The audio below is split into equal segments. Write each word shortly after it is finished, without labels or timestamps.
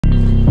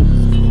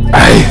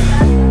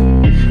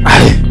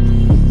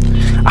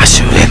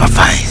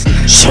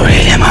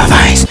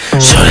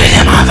Shoot it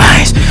in my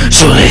veins,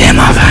 shoot it in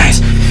my veins.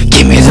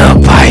 Give me the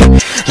pipe,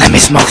 let me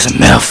smoke some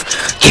meth.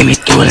 Get me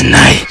through the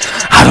night,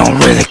 I don't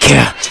really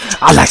care.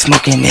 I like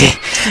smoking it,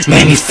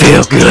 make me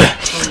feel good.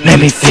 Make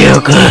me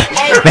feel good,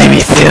 make me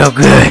feel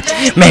good,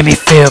 make me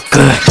feel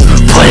good.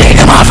 Put it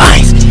in my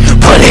veins,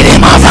 put it in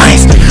my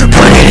veins,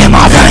 put it in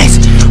my veins,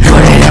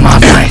 put it in my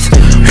veins,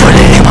 put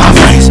it in my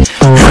veins,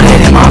 put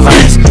it in my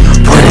veins,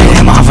 put it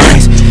in my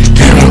veins.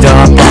 Give me the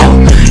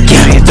ball,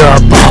 give me the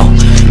ball,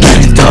 give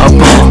me the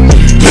ball,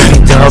 give me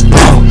the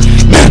ball,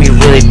 give me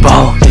really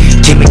ball,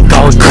 keep me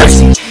going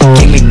crazy,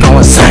 keep me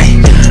going insane.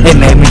 It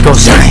made me go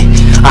insane.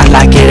 I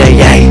like it,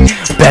 yay.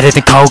 Better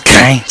than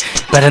cocaine,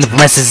 better than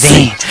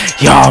promethazine.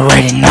 You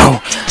already know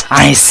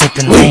I ain't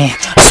sipping lean,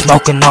 I'm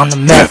smoking on the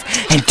meth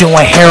and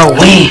doing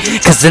heroin.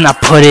 Cause then I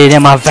put it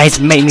in my veins,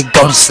 make me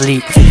go to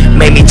sleep,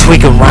 make me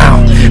tweak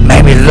around,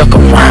 make me look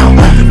around,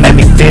 make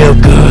me feel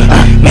good,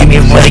 make me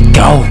really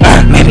go,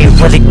 make me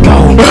really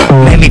go,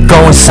 make me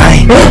go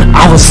insane.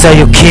 I will sell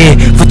your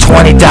kid for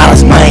 $20,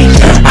 man.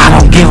 I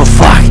don't give a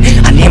fuck,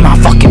 I need my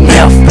fucking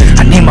meth,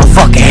 I need my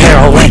fucking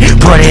heroin.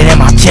 Put it in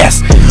my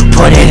chest,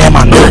 put it in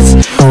my nuts,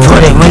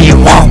 put it where you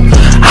want.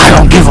 I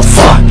don't give a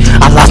fuck,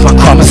 I lost my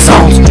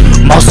chromosomes.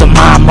 Most of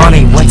my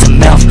money went to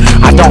meth.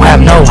 I don't have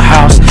no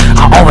house,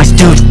 I always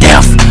do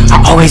death,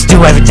 I always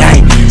do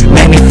everything,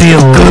 make me feel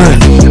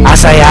good. I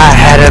say I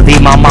had to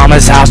leave my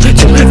mama's house to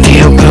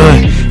feel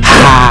good.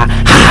 Ha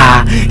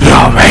ha, you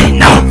already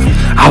know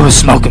I was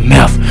smoking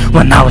meth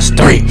when I was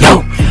 3,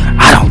 yo,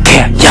 I don't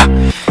care, yeah.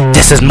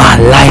 This is my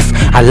life,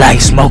 I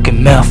like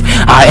smoking meth.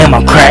 I am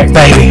a crack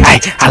baby, ay,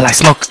 I like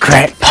smoking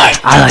crack, ay,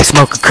 I like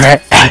smoking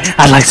crack, ay,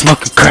 I like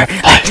smoking crack,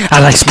 ay, I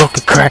like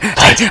smoking crack,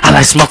 ay, I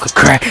like smoking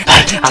crack,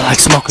 ay, I like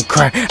smoking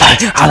crack,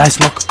 ay, I like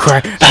smoking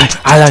crack, ay,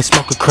 I like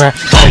smoking crack,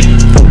 ay.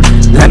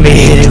 Let me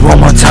hit it one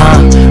more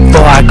time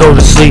before I go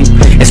to sleep.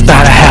 It's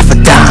about a half a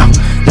dime.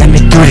 Let me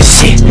do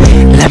this shit,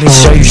 let me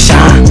show you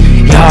shine.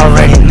 You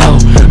already know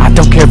I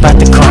don't care about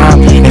the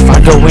crime. If I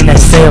go in that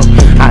cell,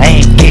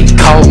 I ain't get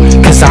caught,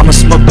 cause I'ma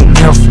smoke the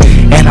meth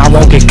and I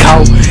won't get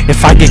caught.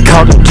 If I get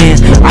caught again,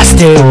 I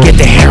still get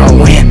the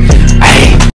heroin. Ayy.